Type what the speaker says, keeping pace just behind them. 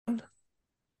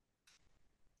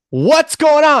What's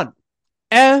going on,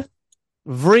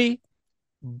 everybody?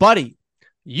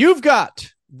 You've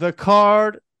got the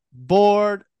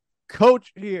cardboard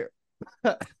coach here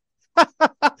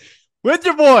with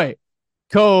your boy,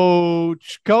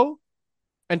 Coach Co.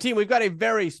 And team, we've got a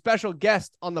very special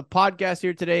guest on the podcast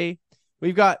here today.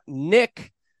 We've got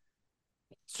Nick.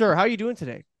 Sir, how are you doing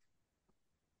today?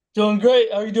 Doing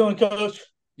great. How are you doing, Coach?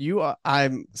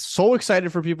 I'm so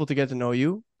excited for people to get to know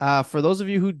you. For those of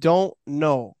you who don't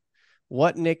know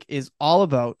what Nick is all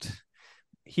about,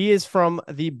 he is from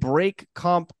the Break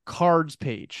Comp Cards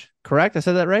page, correct? I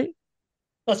said that right?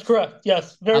 That's correct.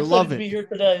 Yes. I Very excited love to be it. here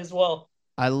today as well.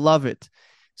 I love it.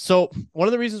 So, one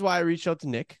of the reasons why I reached out to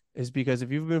Nick is because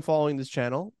if you've been following this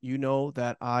channel, you know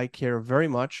that I care very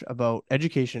much about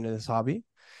education in this hobby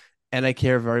and I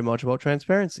care very much about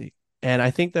transparency. And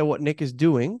I think that what Nick is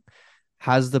doing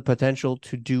has the potential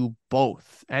to do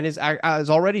both and is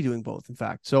already doing both, in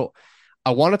fact. So, I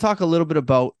want to talk a little bit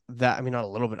about that. I mean, not a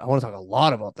little bit. I want to talk a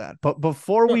lot about that. But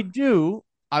before we Sure. do,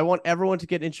 I want everyone to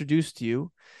get introduced to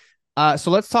you. So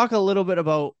let's talk a little bit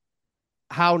about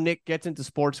how Nick gets into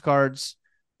sports cards.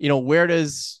 Where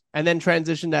does and then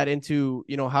transition that into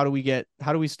how do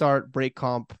we start break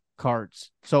comp cards?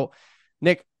 So,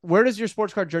 Nick, where does your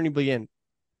sports card journey begin?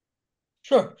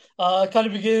 Sure. It kind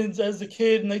of begins as a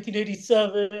kid in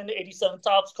 1987, 87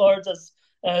 Topps cards,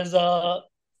 as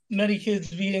many kids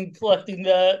being collecting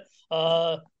that.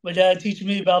 My dad teaching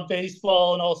me about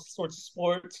baseball and all sorts of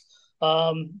sports.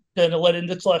 Then I led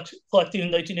into collecting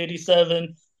in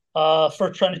 1987.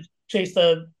 First trying to chase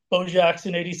the Bo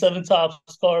Jackson 87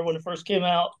 Topps card when it first came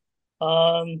out.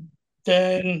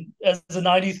 Then as a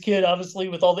 90s kid, obviously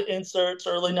with all the inserts,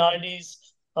 early 90s,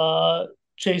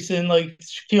 chasing like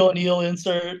Shaquille O'Neal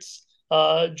inserts,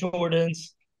 Jordans,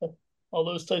 all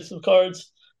those types of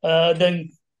cards.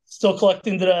 Then still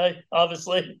collecting today,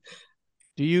 obviously.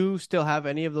 Do you still have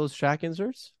any of those Shaq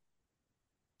inserts?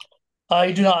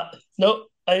 I do not. Nope.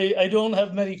 I don't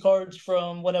have many cards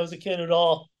from when I was a kid at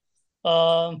all.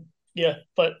 Yeah,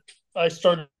 but I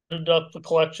started up the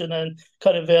collection and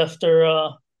kind of after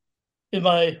in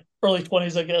my early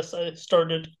 20s, I guess I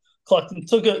started collecting.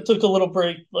 Took a little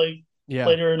break like Yeah,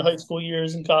 later in high school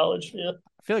years and college. Yeah.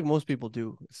 I feel like most people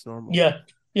do. It's normal. Yeah.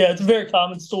 Yeah, it's a very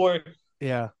common story.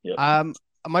 Yeah. Yep.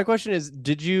 My question is,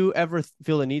 did you ever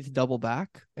feel the need to double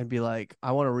back and be like,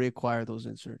 I want to reacquire those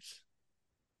inserts?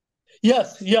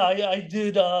 Yes, yeah, I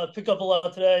did pick up a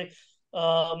lot today.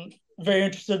 Very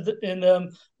interested in them,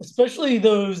 especially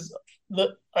those.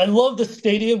 I love the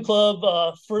Stadium Club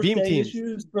first Beam day teams.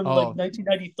 issues from like Oh,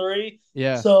 1993.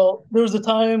 yeah. So there was a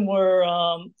time where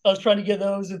I was trying to get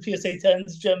those in PSA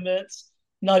 10s, gem mints.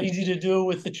 Not easy to do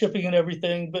with the chipping and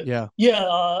everything, but Yeah.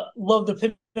 yeah, love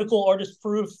the Pinnacle Artist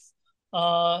Proof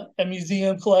and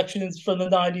museum collections from the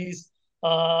 90s.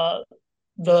 Uh,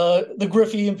 the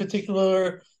Griffey in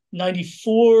particular,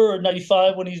 94 or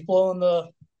 95 when he's blowing the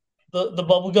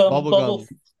bubble gum bubble. Bubblegum.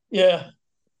 Yeah,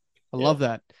 I yeah, love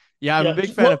that. Yeah, I'm a yeah. big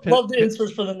Just fan of love the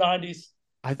inserts from the 90s.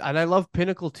 And I love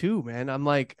Pinnacle too, man. I'm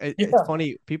like, it's Yeah.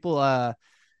 funny. People,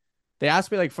 they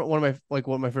ask me like for one of my like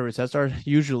what my favorite sets are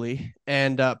usually,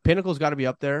 and Pinnacle's got to be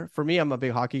up there for me. I'm a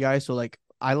big hockey guy, so like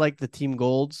I like the team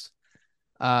golds.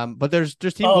 But there's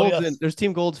team Oh golds and yes. there's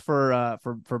team golds for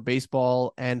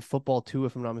baseball and football too,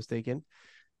 if I'm not mistaken.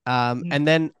 Mm. And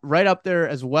then right up there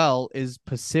as well is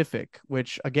Pacific,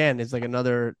 which again is like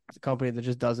another company that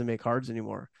just doesn't make cards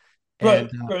anymore. Right,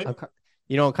 And right.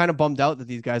 I'm kind of bummed out that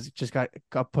these guys just got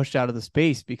pushed out of the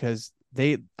space because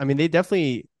I mean, they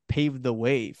definitely paved the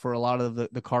way for a lot of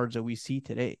the cards that we see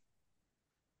today.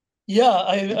 Yeah,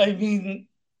 I mean,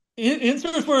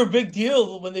 inserts were a big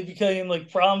deal when they became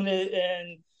like prominent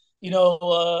and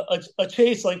a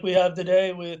chase like we have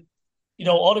today with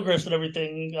autographs and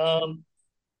everything.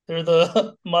 They're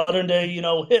the modern day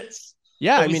hits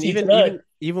Yeah, that I we mean, see even today. even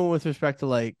even with respect to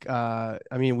like, I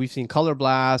mean, we've seen Color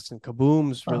Blast and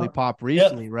Kabooms really Uh-huh. pop Yeah.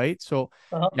 recently, right? So,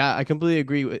 Uh-huh. yeah, I completely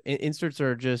agree. Inserts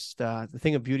are just the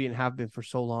thing of beauty and have been for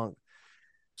so long.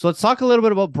 So let's talk a little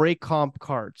bit about break comp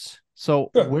cards.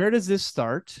 So Sure. where does this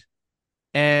start,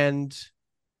 and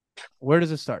where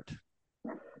does it start?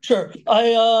 Sure.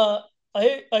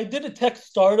 I did a tech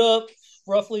startup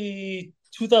roughly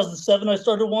 2007. I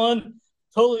started one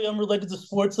totally unrelated to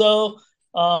sports though.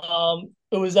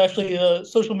 It was actually a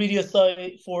social media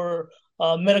site for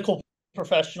medical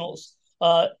professionals.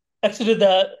 Exited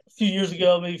that a few years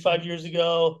ago, maybe 5 years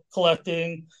ago,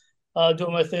 collecting,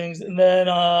 doing my things, and then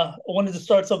I wanted to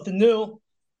start something new.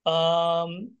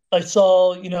 I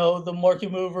saw, the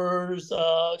market movers,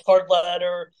 card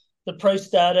ladder, the price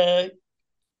data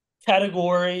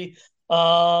category.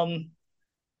 Um,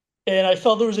 and I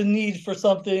felt there was a need for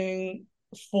something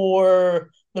for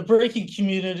the braking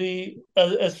community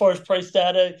as far as price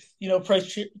data,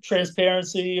 price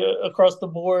transparency across the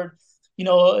board,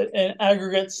 an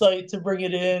aggregate site to bring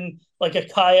it in like a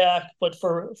kayak, but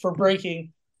for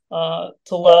braking, to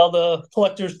allow the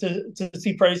collectors to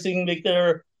see pricing, make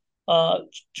their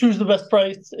choose the best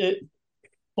price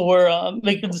or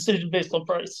make the decision based on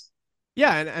price.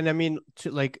 Yeah, and I mean,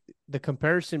 to like the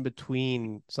comparison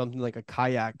between something like a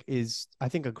kayak is, I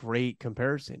think, a great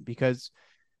comparison because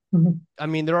Mhm. I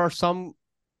mean, there are some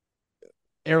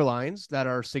airlines that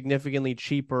are significantly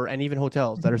cheaper and even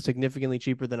hotels that are significantly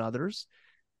cheaper than others.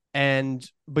 And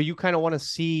but you kind of want to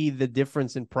see the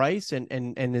difference in price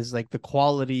and is like the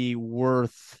quality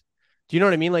worth, do you know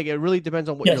what I mean? Like it really depends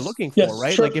on what you're Yes, looking for, yes,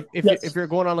 right? sure, Like if yes. you're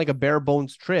going on like a bare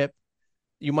bones trip,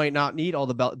 you might not need all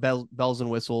the bells and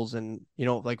whistles. And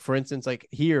like for instance, like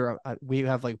here we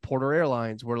have like Porter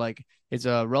Airlines, where like it's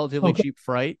a relatively Okay. cheap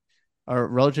flight or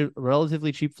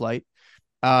relatively cheap flight.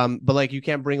 But like you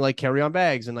can't bring like carry-on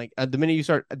bags, and like the minute you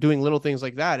start doing little things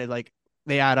like that, it like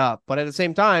they add up. But at the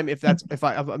same time, if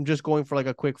I'm just going for like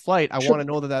a quick flight, I want Sure. to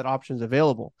know that that option's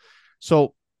available.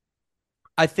 So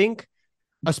I think,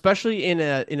 especially in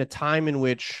a time in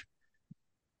which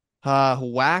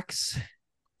wax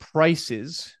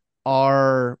prices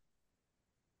are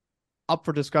up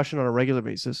for discussion on a regular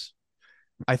basis,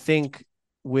 I think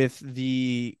with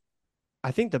the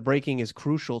I think the braking is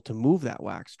crucial to move that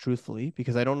wax, truthfully,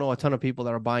 because I don't know a ton of people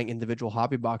that are buying individual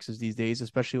hobby boxes these days,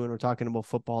 especially when we're talking about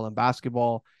football and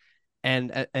basketball,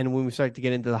 and when we start to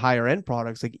get into the higher end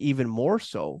products, like even more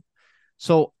so.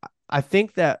 So I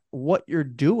think that what you're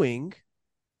doing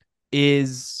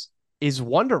is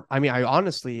wonder. I mean, I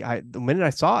honestly, the minute I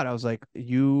saw it, I was like,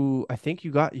 I think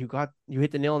you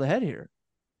hit the nail on the head here.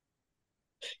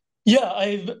 Yeah,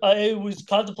 I was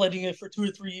contemplating it for 2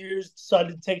 or 3 years,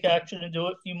 decided to take action and do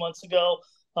it a few months ago.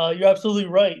 You're absolutely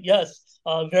right. Yes,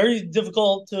 very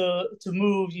difficult to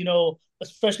move.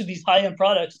 Especially these high end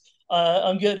products.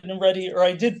 I'm getting ready, or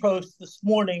I did post this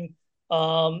morning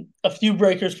a few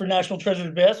breakers for National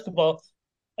Treasures basketball.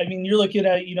 I mean, you're looking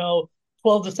at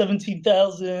 12 to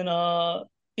 17,000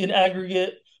 in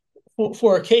aggregate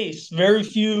for a case. Very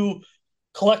few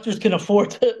collectors can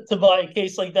afford to buy a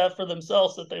case like that for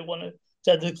themselves if they want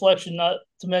to add to the collection. Not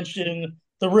to mention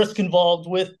the risk involved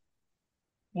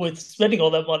with spending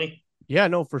all that money. Yeah,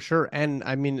 no, for sure. And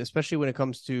I mean, especially when it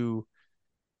comes to,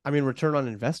 I mean, return on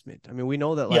investment. I mean, we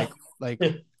know that Yeah, like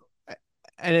yeah,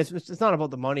 and it's not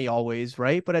about the money always,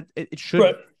 right? But it should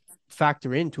right.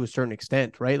 factor in to a certain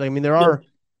extent, right? Like, I mean, there Yeah. are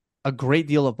a great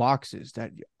deal of boxes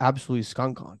that you absolutely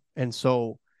skunk on. And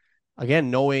so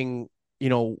again, knowing,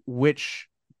 which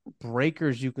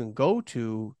breakers you can go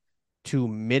to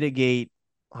mitigate,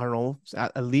 I don't know,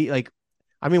 at least like,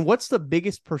 I mean, what's the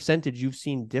biggest percentage you've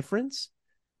seen difference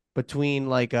between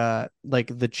like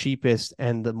the cheapest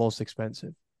and the most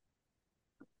expensive?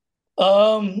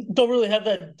 Don't really have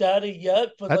that data yet,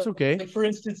 but That's okay. like for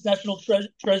instance,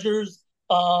 Treasures.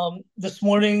 This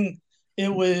morning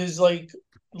it was like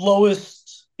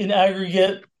lowest in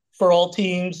aggregate for all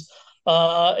teams.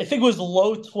 I think it was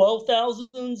low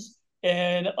 12,000s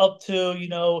and up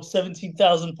to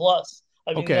 17,000 plus.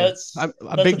 I mean, Okay. A that's big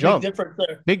a big jump. difference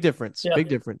there. Big difference. Yeah, Big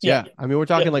difference. yeah, Yeah. I mean, we're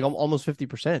yeah, talking like almost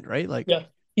 50%, right? Like yeah,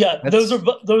 yeah. Those are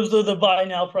that's those are the buy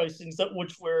now pricings that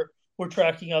which we're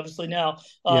tracking obviously now.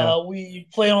 yeah. We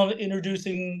plan on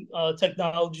introducing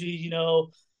technology,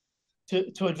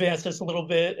 to advance this a little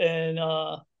bit and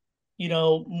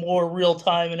more real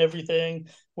time and everything.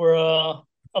 Where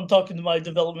I'm talking to my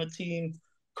development team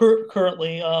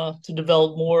currently to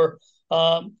develop more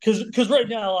because right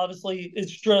now obviously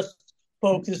it's just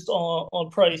focused on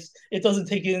price. It doesn't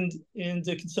take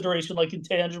into consideration like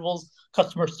intangibles,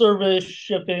 customer service,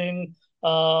 shipping,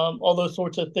 all those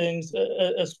sorts of things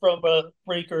as from a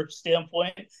breaker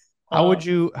standpoint. How We would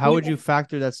you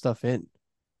factor that stuff in?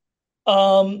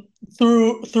 um,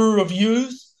 through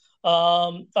reviews.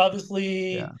 Yeah.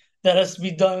 Obviously, that has to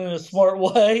be done in a smart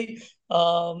way.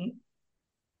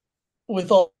 With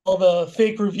all the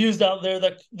fake reviews out there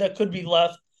that could be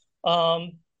left.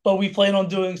 But we plan on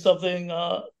doing something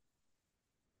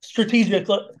strategic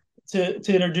to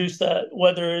introduce that,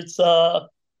 whether it's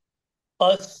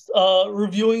us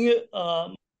reviewing it,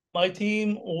 my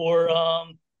team, or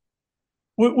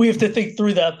we have to think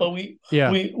through that. But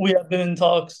Yeah. we have been in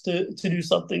talks to do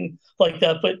something like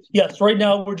that. But yes, right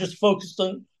now we're just focused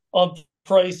on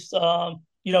price.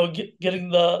 Getting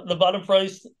the bottom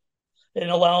price and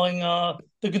allowing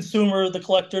the consumer, the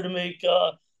collector, to make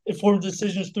informed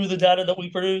decisions through the data that we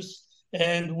produce.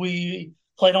 And we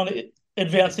plan on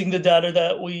advancing the data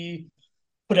that we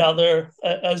put out there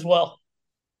as well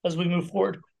as we move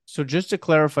forward. So just to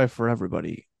clarify for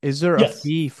everybody, is there a Yes.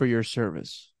 fee for your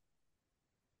service?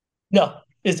 No,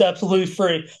 it's absolutely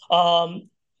free.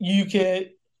 You can,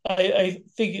 I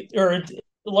think, or it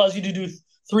allows you to do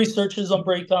 3 searches on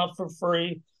Breakcom for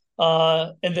free,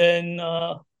 and then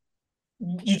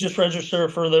you just register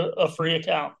for a free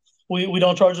account. We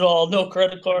don't charge at all. No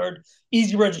credit card,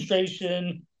 easy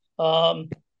registration. Um,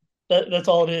 that's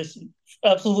all it is.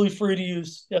 Absolutely free to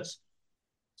use. Yes.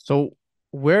 So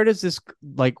where does this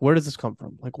come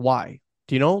from? Like why?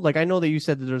 Do you know? Like I know that you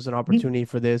said that there's an opportunity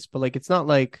for this, but like it's not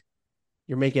like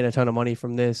you're making a ton of money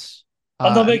from this.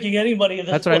 I'm not And making any money at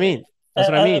this that's what I point. mean. That's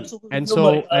what I mean. Absolutely And no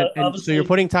money. so and so you're Obviously,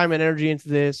 putting time and energy into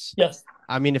this. yes.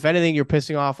 I mean, if anything, you're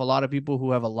pissing off a lot of people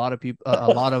who have a lot of people,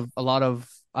 a lot of,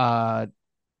 I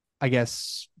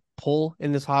guess, pull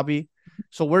in this hobby.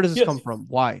 So where does this come Yes. from?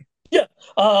 Why? Yeah.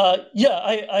 Yeah.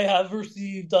 I have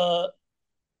received.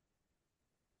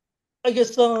 I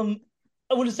guess I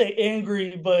wouldn't say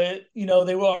angry, but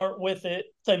they weren't with it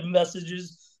type of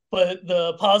messages. But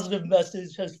the positive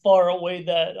message has far outweighed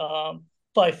that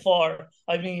by far.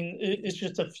 I mean, it's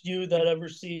just a few that I've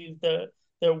received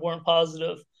that weren't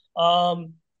positive.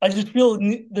 I just feel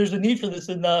there's a need for this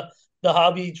in the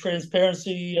hobby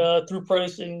transparency through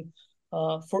pricing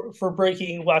for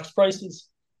breaking wax prices.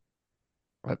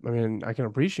 I mean, I can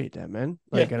appreciate that, man.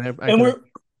 Yeah, Like, and I and can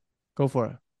go for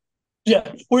it.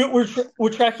 yeah, we're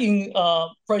tracking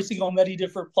pricing on many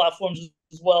different platforms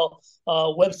as well,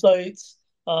 websites,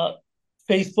 uh,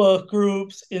 Facebook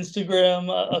groups, Instagram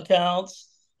accounts,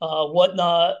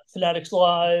 whatnot, Fanatics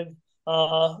Live,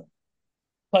 uh,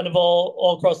 kind of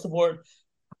all across the board.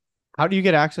 How do you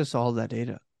get access to all that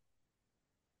data?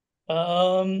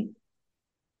 Um,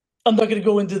 I'm not going to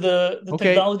go into the Okay.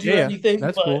 technology Yeah, or yeah. anything,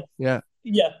 That's but cool. Yeah.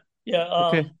 yeah, yeah,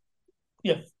 Okay.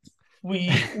 yeah,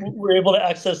 we're able to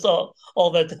access all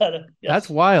that data. That's Yes,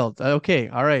 wild. Okay.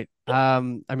 All right. I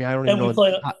mean, I don't even and we know.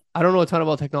 plan. I don't know a ton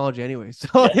about technology anyway, so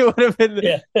Yeah, it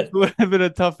yeah, would have been a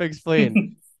tough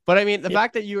explain. But I mean, the yeah,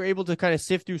 fact that you were able to kind of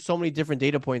sift through so many different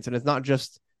data points, and it's not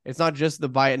just the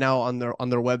buy it now on their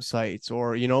websites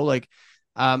or like,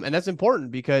 and that's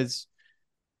important because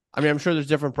I mean, I'm sure there's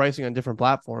different pricing on different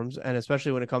platforms, and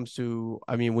especially when it comes to,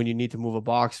 I mean, when you need to move a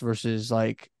box versus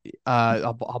like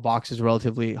a box is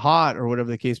relatively hot or whatever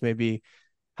the case may be.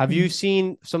 Have you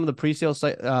seen some of the pre-sale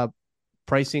site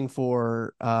pricing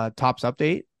for Topps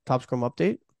Chrome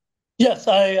Update? yes,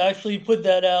 I actually put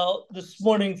that out this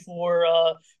morning for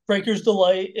Breaker's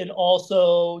Delight and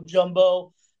also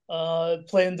Jumbo.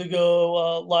 Plan to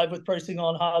go live with pricing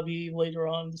on Hobby later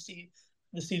on this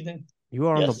evening.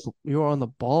 Yes. You are on the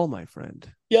ball, my friend.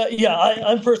 Yeah, yeah,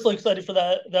 I'm personally excited for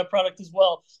that product as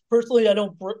well. Personally, I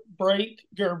don't break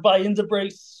or buy into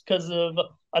breaks because of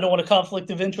I don't want a conflict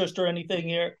of interest or anything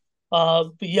here.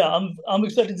 But yeah, I'm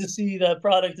excited to see that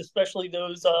product, especially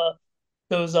those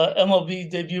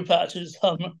MLB debut patches.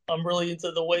 I'm really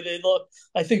into the way they look.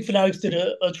 I think Fanatics did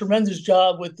a tremendous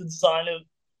job with the design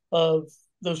of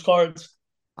those cards.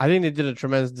 I think they did a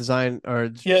tremendous design or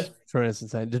Yeah, tremendous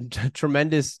design, did a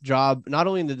tremendous job, not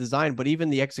only in the design, but even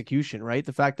the execution, right?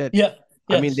 The fact that, yeah,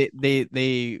 I mean, yes,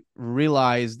 they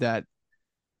realized that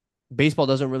baseball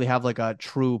doesn't really have like a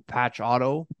true patch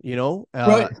auto, right,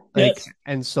 like, yes,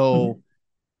 and mm-hmm.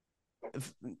 so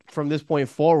from this point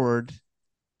forward,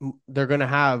 they're going to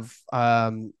have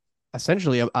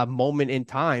essentially a moment in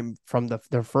time from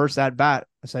their first at bat,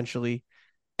 essentially.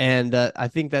 And I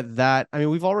think I mean,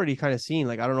 we've already kind of seen,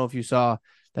 like, I don't know if you saw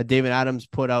that David Adams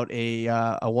put out a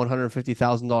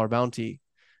 $150,000 bounty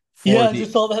for Yeah. I the,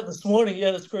 just saw that this morning. Yeah,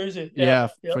 that's crazy. Yeah, yeah,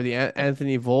 yep, for the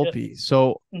Anthony yeah, Volpe.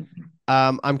 So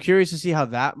mm-hmm. I'm curious to see how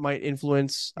that might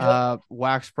influence Yep.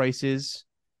 wax prices.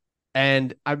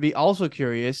 And I'd be also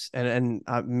curious, and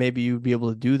maybe you'd be able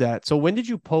to do that. So when did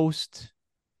you post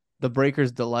the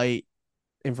Breakers Delight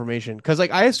information? Because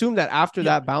like I assume that after Yeah.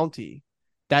 that bounty,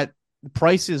 that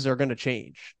prices are going to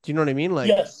change. Do you know what I mean? Like,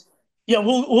 Yes. Yeah,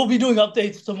 we'll be doing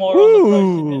updates tomorrow on the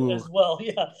pricing woo, as well.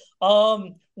 Yeah.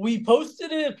 We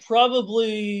posted it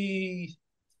probably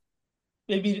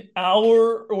maybe an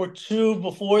hour or two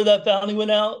before that bounty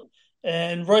went out,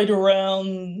 and right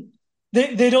around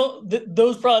they don't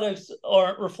those products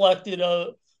aren't reflected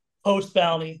post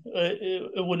bounty.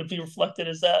 It wouldn't be reflected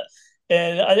as that.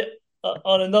 And I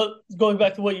on another going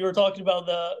back to what you were talking about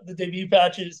the debut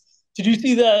patches. Did you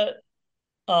see that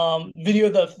video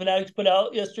that Fanatics put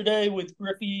out yesterday with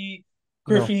no,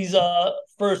 Griffey's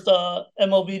first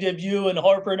MLB debut and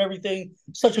Harper and everything.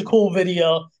 Such a cool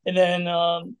video. And then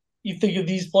you think of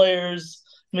these players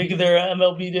making their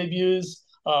MLB debuts.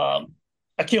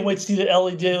 I can't wait to see the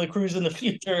Ellie De La Cruz in the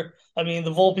future. I mean,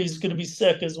 the Volpe is going to be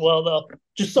sick as well, though.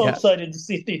 Just so Yeah. excited to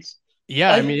see these.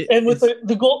 Yeah. I mean, And with it's,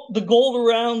 the gold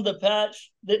around the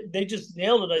patch, they just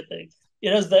nailed it. I think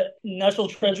it has that National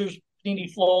Treasures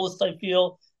Panini flawless type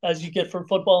feel as you get for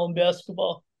football and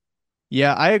basketball.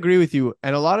 yeah, I agree with you.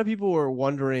 And a lot of people were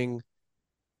wondering,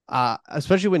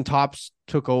 especially when Topps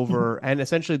took over, and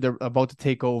essentially they're about to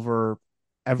take over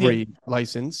Yeah, every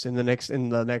license in the next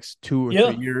 2 or 3 yeah,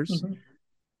 years. mm-hmm.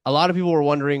 A lot of people were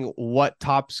wondering what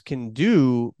Topps can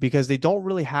do because they don't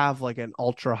really have like an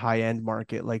ultra high end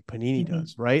market like Panini Mm-hmm.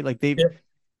 does, right? Like Yeah,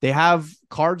 they have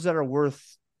cards that are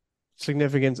worth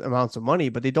significant amounts of money,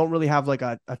 but they don't really have like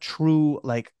a true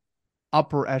like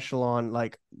upper echelon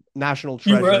like national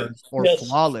you're right. treasures or Yes.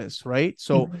 flawless, right?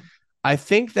 So Mm-hmm. I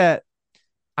think that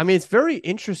I mean it's very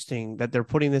interesting that they're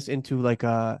putting this into like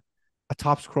a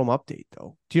Topps Chrome update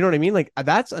though. Do you know what I mean? Like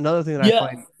that's another thing that I Yeah,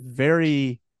 find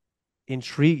very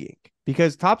intriguing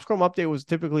because Topps Chrome Update was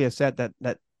typically a set that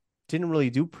didn't really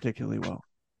do particularly well.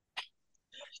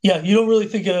 yeah. You don't really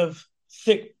think of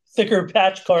thicker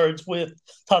patch cards with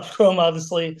Topps Chrome,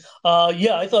 obviously.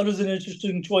 Yeah, I thought it was an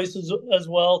interesting choice as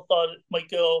well. Thought it might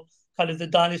go kind of the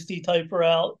dynasty type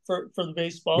route for the Yeah.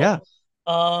 baseball.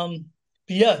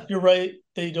 But yeah, you're right.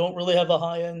 They don't really have a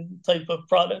high end type of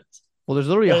product. Well, there's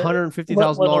literally a Uh, hundred and fifty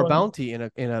thousand let dollar alone, bounty in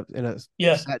a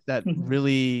yeah. set that Mhm.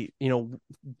 really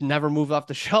never moved off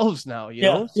the shelves now.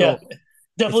 Yeah, yeah. So it's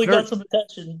Definitely very got some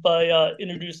attention by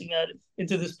introducing that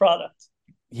into this product.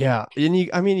 yeah. And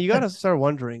I mean you got to start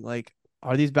wondering like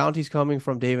are these bounties coming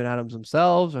from David Adams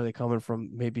themselves? Are they coming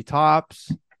from maybe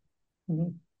Tops?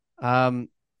 Mhm. Um,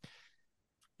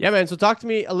 Yeah, man. So talk to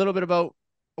me a little bit about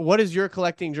what does your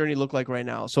collecting journey look like right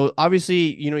now? So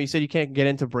obviously, you said you can't get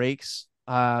into breaks.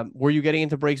 Were you getting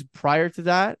into breaks prior to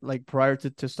that, like prior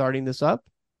to starting this up?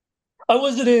 I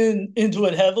wasn't into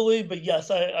it heavily, but yes,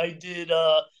 I did.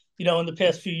 In the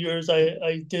past few years,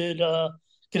 I did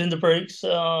get into breaks.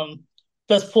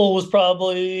 Best pull was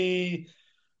probably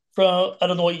from I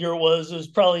don't know what year it was. It was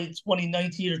probably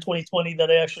 2019 or 2020 that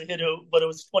I actually hit it, but it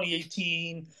was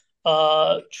 2018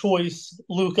 choice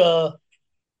Luca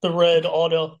the red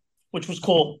auto, which was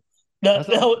cool. That's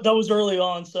not That was early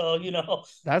on, so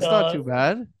that's not uh, too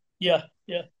bad. yeah,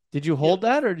 yeah, Did you yeah, hold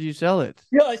that or did you sell it?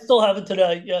 yeah. I still have it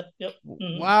today. Yeah, yep.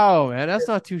 Mm-hmm. Wow, man, that's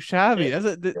not too Yeah, shabby.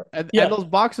 yeah, And yeah. those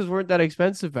boxes weren't that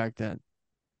expensive back then.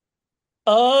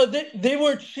 They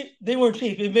weren't cheap. They weren't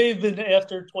cheap. It may have been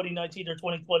after 2019 or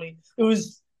 2020. It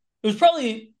was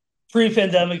probably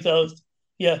pre-pandemic though.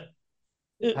 Yeah,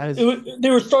 That is, they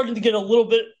were starting to get a little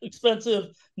bit expensive,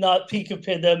 not peak of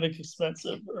pandemic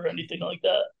expensive or anything like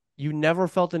that. you never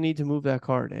felt the need to move that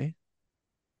card, eh?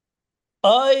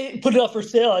 I put it up for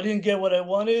sale. I didn't get what I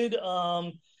wanted.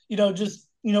 Just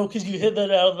because you hit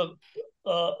that out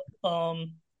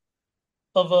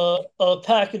of a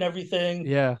pack and everything.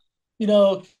 Yeah, You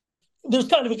know, there's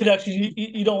kind of a connection.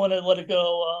 You don't want to let it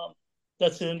go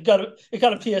that soon. Got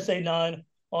a PSA 9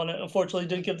 on it. Unfortunately,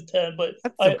 didn't get the 10, but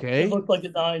that's I it okay. looked like a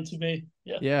 9 to me.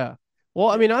 Yeah, Yeah. Well,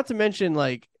 I yeah. mean, not to mention,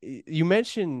 like you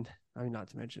mentioned, I mean, not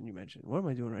to mention, you mentioned, what am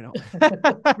I doing right now?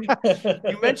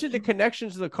 You mentioned the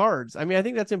connections to the cards. I mean, I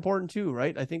think that's important too,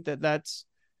 right? I think that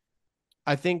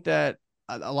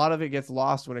a lot of it gets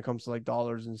lost when it comes to like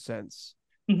dollars and cents.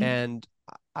 Mhm. And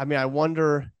I mean, I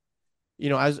wonder,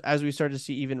 as we start to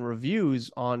see even reviews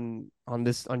on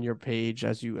your page,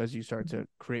 as you start to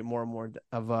create more and more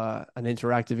of an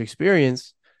interactive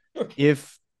experience, Sure.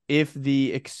 if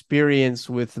the experience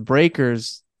with the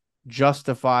breakers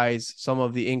justifies some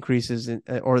of the increases in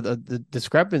or the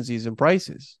discrepancies in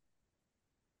prices.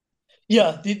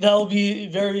 Yeah, that'll be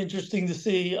very interesting to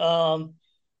see.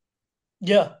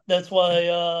 Yeah, that's why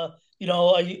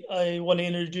I want to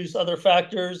introduce other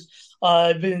factors.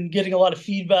 I've been getting a lot of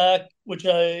feedback, which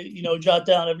I jot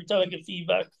down every time I get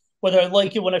feedback, whether I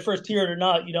like it when I first hear it or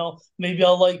not. Maybe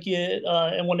I'll like it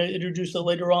and want to introduce it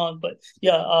later on. But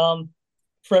yeah,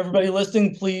 for everybody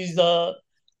listening, please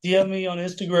DM me on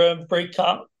Instagram,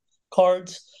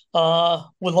 cards.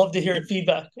 Would love to hear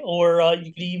feedback, or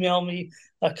you can email me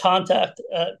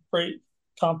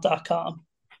contact@breakcomp.com.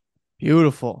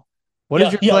 Beautiful. What is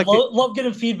Yeah, your yeah, collecting? love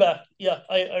getting feedback. Yeah,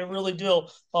 I really do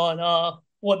on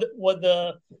what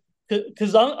the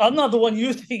because I'm not the one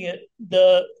using it.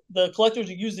 The collectors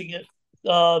are using it.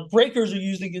 Breakers are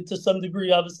using it to some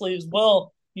degree, obviously as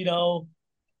well.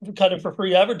 Kind of for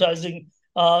free advertising.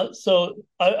 So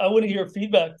I want to hear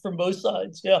feedback from both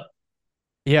sides. Yeah,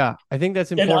 Yeah, I think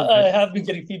that's and important. I have been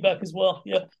getting feedback as well.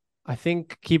 Yeah, I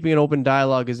think keeping an open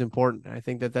dialogue is important. I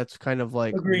think that that's kind of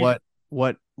like agreed.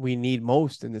 what we need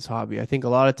most in this hobby. I think a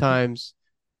lot of times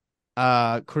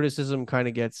criticism kind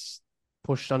of gets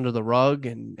pushed under the rug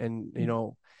and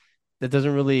that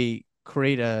doesn't really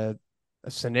create a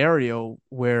scenario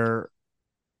where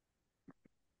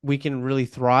we can really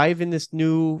thrive in this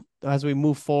new as we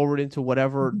move forward into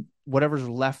whatever's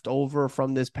left over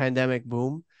from this pandemic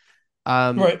boom.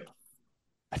 Um, Right.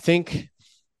 I think,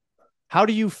 how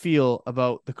do you feel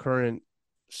about the current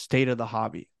state of the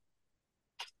hobby?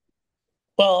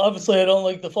 Well, obviously, I don't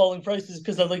like the falling prices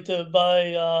because I like to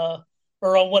buy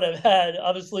around what I've had.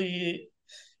 Obviously,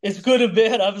 it's good and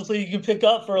bad. Obviously, you can pick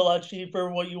up for a lot cheaper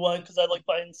what you want because I like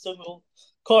buying single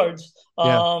cards.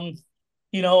 Yeah,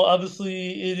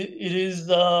 Obviously, it is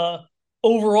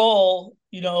overall.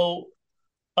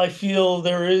 I feel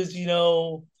there is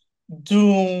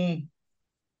doom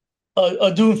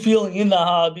a doom feeling in the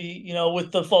hobby,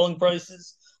 with the falling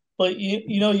prices. But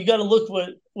you got to look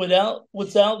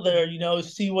what's out there,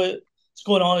 see what's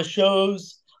going on at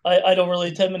shows. I don't really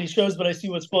attend many shows, but I see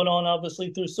what's going on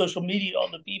obviously through social media, all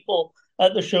the people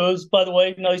at the shows. By the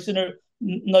way,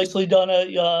 nicely done at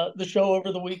the show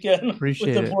over the weekend with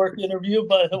appreciate the it. Bork interview.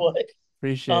 By the way,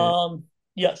 Appreciate it.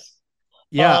 yes,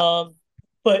 Yeah, um,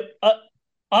 but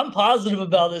I'm positive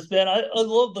about this, man. I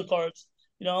love the cards.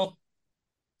 You know,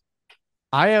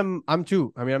 I'm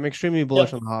too. I mean, I'm extremely yeah,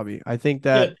 bullish on the hobby. I think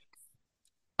that yeah,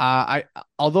 I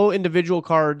although individual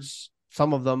cards,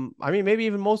 some of them, I mean, maybe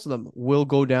even most of them will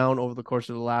go down over the course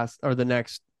of the last or the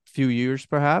next few years,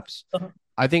 perhaps. uh-huh.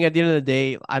 I think at the end of the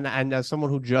day, and as someone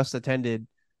who just attended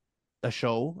a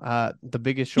show, the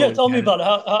biggest show Yeah. in Tell me Canada.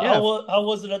 about it. Yeah, How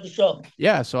was it at the show?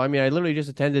 yeah. So I mean, I literally just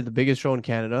attended the biggest show in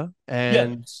Canada, Yeah.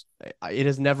 and it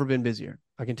has never been busier.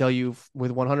 I can tell you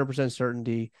with 100%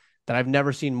 certainty that I've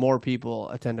never seen more people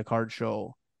attend a card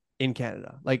show in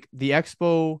Canada. Like the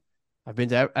expo, I've been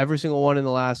to every single one in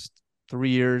the last 3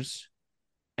 years,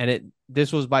 and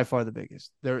this was by far the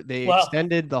biggest. They Wow.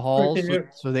 extended the Great to halls, so,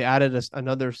 hear. so they added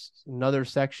another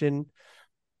section,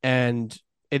 and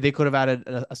they could have added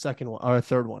a second one or a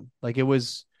third one. Like it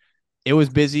was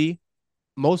busy.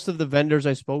 Most of the vendors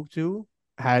I spoke to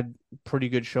had pretty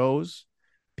good shows.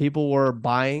 People were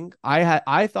buying.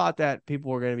 I thought that people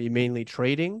were going to be mainly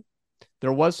trading.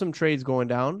 There was some trades going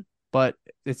down, but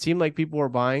it seemed like people were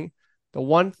buying. The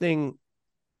one thing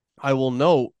I will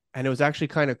note, and it was actually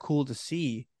kind of cool to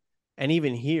see, and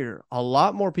even here, a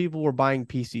lot more people were buying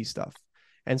PC stuff.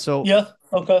 And so, Yeah.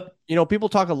 Okay. people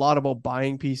talk a lot about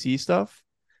buying PC stuff,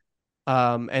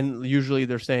 and usually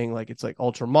they're saying like it's like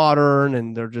ultra modern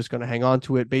and they're just going to hang on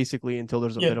to it basically until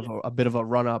there's a Yeah. bit of a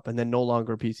run up and then no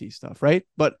longer PC stuff, right?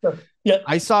 But Sure. Yeah.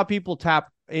 I saw people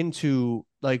tap into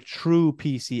like true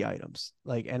PC items.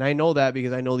 Like, and I know that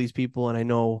because I know these people and I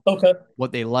know Okay.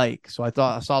 what they like. So I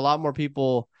saw a lot more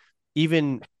people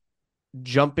even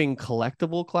jumping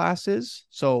collectible classes.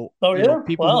 So, Oh yeah.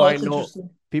 Wow, that's interesting.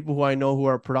 people who I know who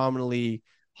are predominantly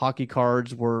hockey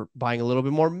cards were buying a little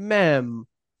bit more mem.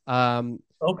 Um,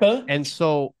 Okay. and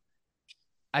so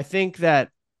I think that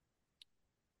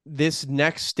this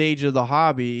next stage of the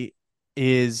hobby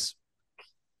is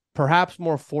perhaps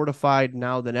more fortified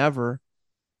now than ever.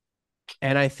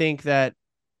 And I think that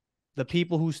the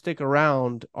people who stick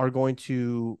around are going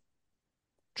to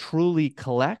truly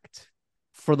collect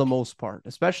for the most part,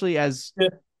 especially as Yeah.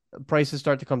 prices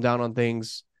start to come down on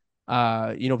things. People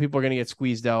are going to get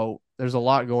squeezed out. There's a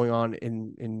lot going on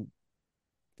in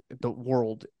the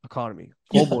world economy,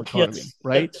 Yeah. global economy, Yes. Yeah.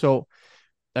 right? So,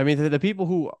 I mean, the people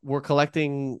who were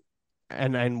collecting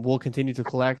and will continue to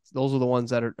collect, those are the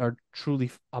ones that are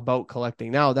truly about collecting.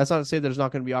 Now, that's not to say there's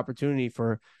not going to be opportunity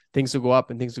for things to go up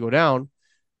and things to go down.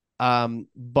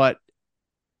 But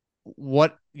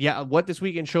what this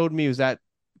weekend showed me was that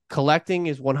collecting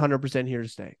is 100% here to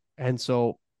stay. And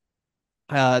so,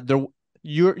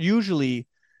 you're usually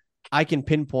I can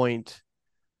pinpoint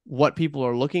what people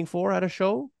are looking for at a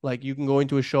show. Like you can go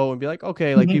into a show and be like,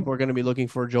 okay, like Hmm. people are going to be looking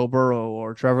for Joe Burrow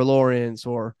or Trevor Lawrence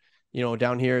or,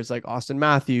 down here it's like Austin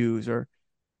Matthews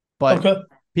but Okay.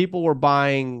 people were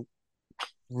buying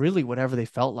really whatever they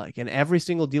felt like. And every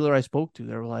single dealer I spoke to,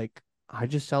 they were like, I'm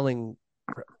just selling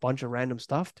a bunch of random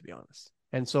stuff, to be honest.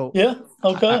 And so Yeah. I,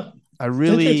 I, Okay. I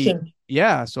really, Interesting.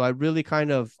 yeah. So I really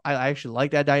I actually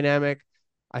like that dynamic.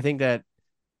 I think that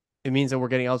it means that we're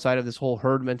getting outside of this whole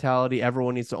herd mentality.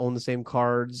 Everyone needs to own the same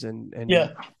cards and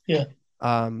Yeah. Yeah.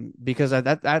 because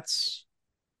that's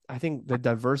I think the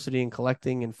diversity in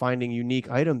collecting and finding unique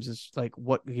items is like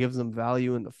what gives them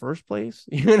value in the first place.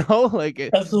 Like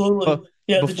but Absolutely.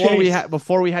 Yeah. The before we chase. had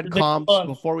before we had It makes it comps, fun.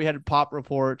 before we had pop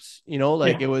reports,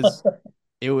 like Yeah.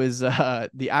 it was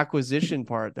the acquisition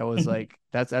part that was like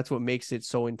that's what makes it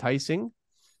so enticing.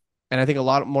 And I think a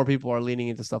lot more people are leaning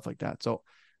into stuff like that. So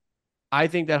I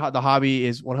think that the hobby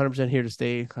is 100% here to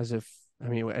stay because if I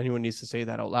mean, anyone needs to say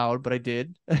that out loud, but I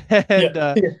did. Yeah, and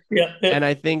yeah, yeah, yeah. and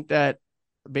I think that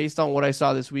based on what I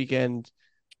saw this weekend,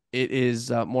 it is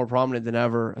more prominent than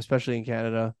ever, especially in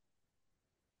Canada.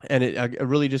 And it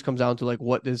really just comes down to like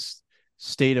what this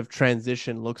state of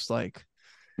transition looks like.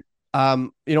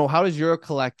 How has your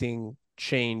collecting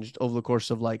changed over the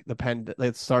course of like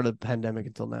the start of the pandemic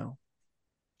until now?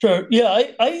 Sure. Yeah,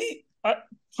 I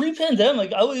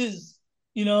pre-pandemic, I was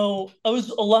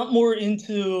a lot more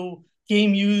into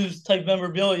game used type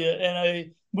memorabilia, and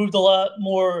I moved a lot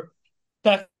more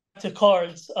back to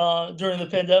cards during the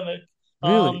pandemic.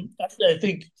 Really? Actually, I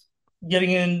think getting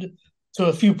into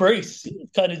a few breaks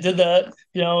kind of did that,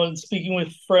 and speaking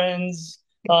with friends,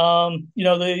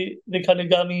 they kind of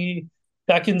got me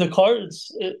back into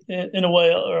cards in a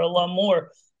way, or a lot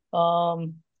more.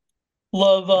 Um,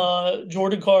 Love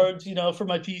Jordan cards, for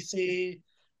my PC.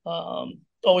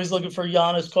 Always looking for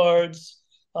Giannis cards.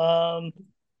 Um,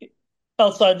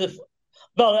 outside the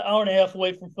About an hour and a half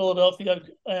away from Philadelphia,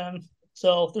 and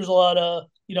so there's a lot of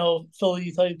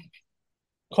Philly type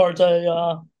cards.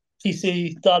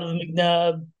 PC Donovan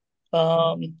McNabb,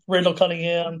 Randall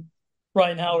Cunningham,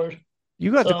 Ryan Howard.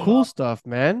 You got the Some cool stuff,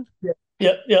 man. Yeah,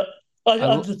 yeah, yeah. I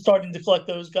I'm just starting to collect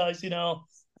those guys.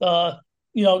 Uh,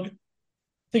 you know,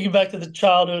 Thinking back to the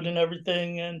childhood and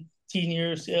everything and teen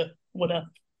years, yeah, want to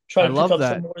try I to pick love up some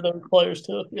that. more of those players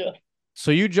too. Yeah,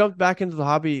 So you jumped back into the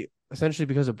hobby essentially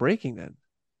because of breaking then,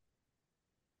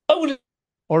 I wouldn't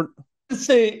or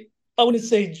say I wouldn't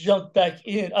say jump back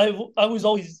in. I was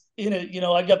always in it.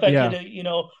 I got back in yeah.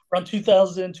 it. Around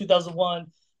 2000, 2001.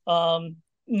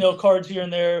 Cards here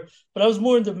and there, but I was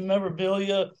more into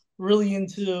memorabilia, really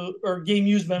into or game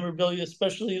used memorabilia,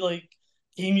 especially like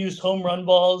game used home run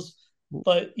balls.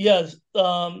 But yes,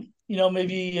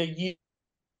 maybe a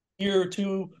year or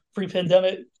two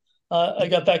pre-pandemic, I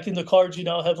got back into cards,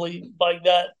 heavily buying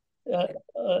that. Uh,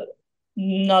 uh,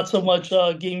 Not so much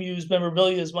game used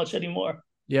memorabilia as much anymore.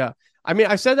 Yeah. I mean,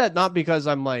 I said that not because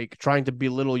I'm like trying to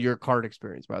belittle your card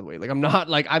experience, by the way. Like I'm not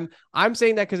like I'm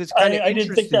saying that because it's kind of I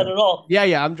didn't think that interesting. at all. Yeah,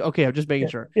 yeah. I'm okay. I'm just making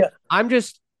Yeah, sure. yeah,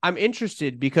 I'm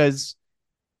interested because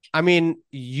I mean,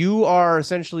 you are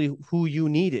essentially who you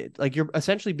needed. Like you're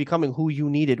essentially becoming who you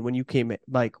needed when you came in,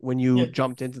 like when you yeah,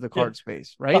 jumped into the yeah. card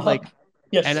space, right? Uh-huh. Like and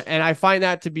Yes. and I find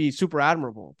that to be super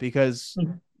admirable because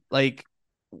Mhm. like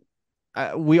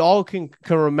we all can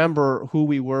remember who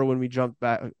we were when we jumped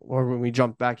back or when we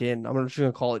jumped back in. I'm just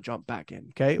gonna call it jump back in,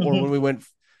 okay? Or when Mhm. we went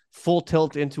full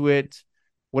tilt into it,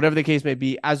 whatever the case may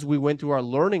be, as we went through our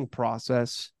learning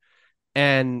process.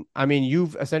 And I mean,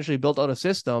 you've essentially built out a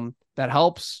system that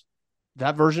helps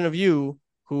that version of you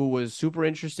who was super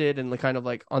interested and kind of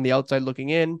like on the outside looking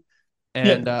in Yeah.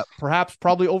 and perhaps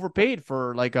probably overpaid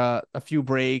for like a few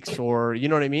breaks or you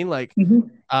know what I mean? Like Mhm.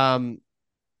 um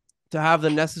to have the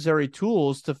necessary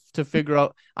tools to figure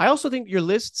out. I also think your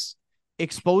lists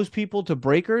expose people to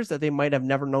breakers that they might have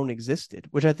never known existed,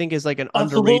 which I think is like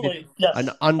Absolutely. an Yes.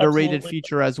 underrated Absolutely.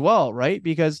 feature as well, right?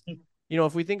 Because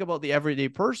if we think about the everyday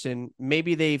person,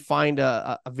 maybe they find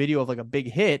a video of like a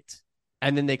big hit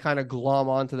and then they kind of glom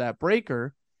onto that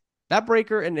breaker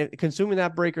and consuming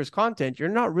that breaker's content, you're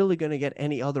not really going to get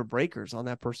any other breakers on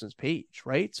that person's page,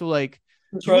 right? So like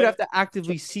That's you would right. have to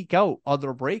actively seek out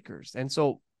other breakers. And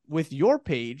so with your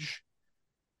page,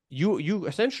 you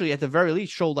essentially at the very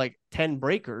least show like 10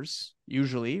 breakers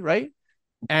usually, right?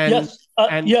 And Yes.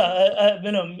 and Yeah. At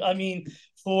minimum. I mean,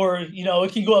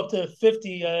 it can go up to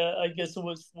 50. I guess it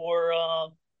was for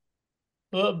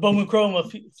Bowman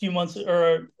Chrome few months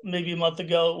or maybe a month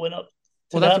ago. It went up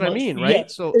to well, that's that what I much. mean, But yeah,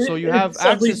 right? So you have it's at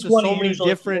access least to 20 usually.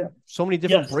 Yeah. so many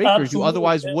different Yes. breakers you Absolutely.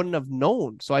 otherwise Yeah. wouldn't have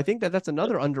known. So I think that that's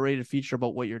another underrated feature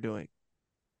about what you're doing.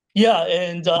 Yeah,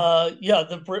 and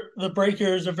the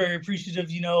breakers are very appreciative,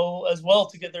 as well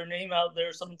to get their name out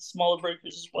there. Some smaller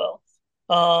breakers as well.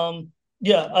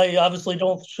 Yeah, I obviously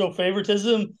don't show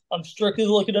favoritism. I'm strictly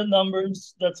looking at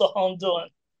numbers. That's all I'm doing.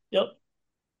 Yep.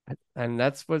 And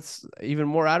that's what's even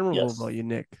more admirable about Yes. you,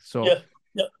 Nick. So Yeah.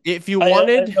 Yeah. if you I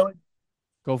wanted, know.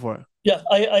 go for it. Yeah.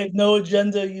 I have no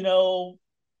agenda,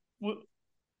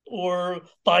 or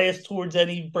bias towards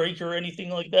any breaker or anything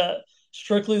like that.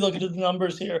 Strictly looking at the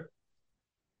numbers here.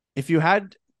 If you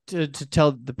had to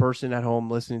tell the person at home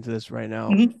listening to this right now,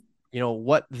 Mhm.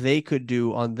 what they could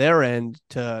do on their end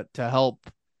to help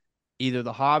either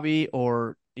the hobby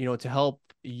or to help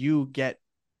you get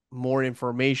more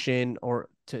information or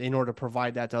to in order to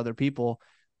provide that to other people,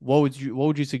 what would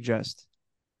you suggest?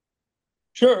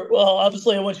 Sure. Well,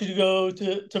 obviously, I want you to go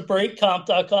to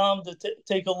breakcomp.com to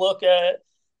take a look at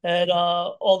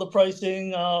all the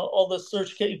pricing, all the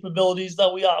search capabilities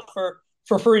that we offer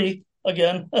for free.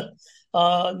 Again,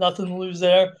 nothing to lose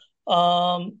there.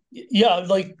 Yeah, I'd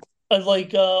like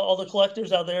all the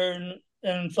collectors out there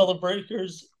and fellow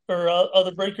breakers or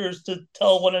other breakers to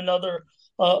tell one another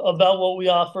about what we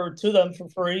offer to them for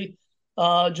free,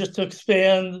 just to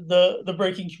expand the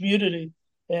breaking community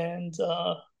and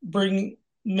bring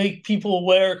make people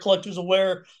aware, collectors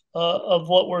aware of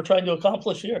what we're trying to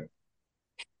accomplish here.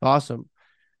 Awesome.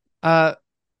 Uh,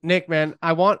 Nick, man,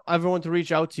 I want everyone to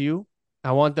reach out to you.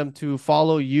 I want them to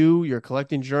follow you, your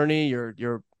collecting journey, your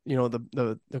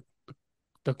the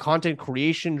content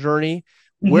creation journey.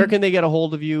 Where Mm-hmm. can they get a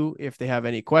hold of you if they have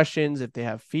any questions, if they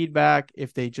have feedback,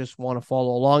 if they just want to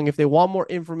follow along, if they want more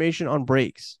information on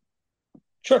breaks?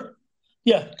 Sure.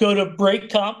 Yeah, go to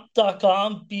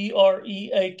breakcomp.com,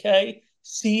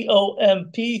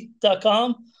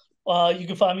 breakcomp.com. You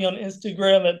can find me on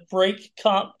Instagram at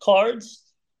breakcompcards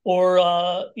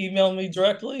or email me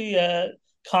directly at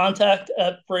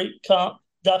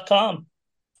contact@breakcomp.com.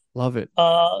 Love it.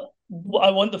 I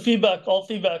want the feedback, all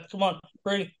feedback. Come on,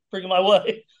 bring it my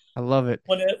way. I love it.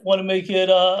 Want to make it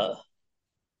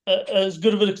as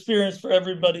good of an experience for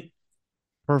everybody.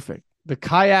 Perfect. The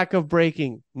kayak of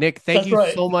breaking. Nick, thank That's you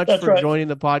right. so much That's for right. joining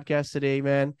the podcast today,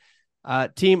 man.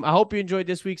 Team, I hope you enjoyed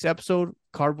this week's episode,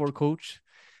 Cardboard Coach.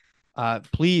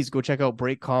 Please go check out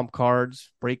Break Comp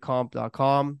Cards,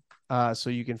 breakcomp.com, so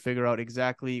you can figure out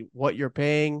exactly what you're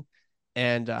paying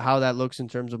and how that looks in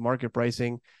terms of market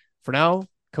pricing. For now,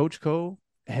 Coach Co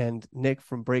and Nick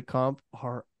from Break Comp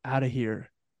are out of here.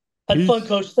 Had fun, Peace.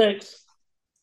 Coach. Thanks.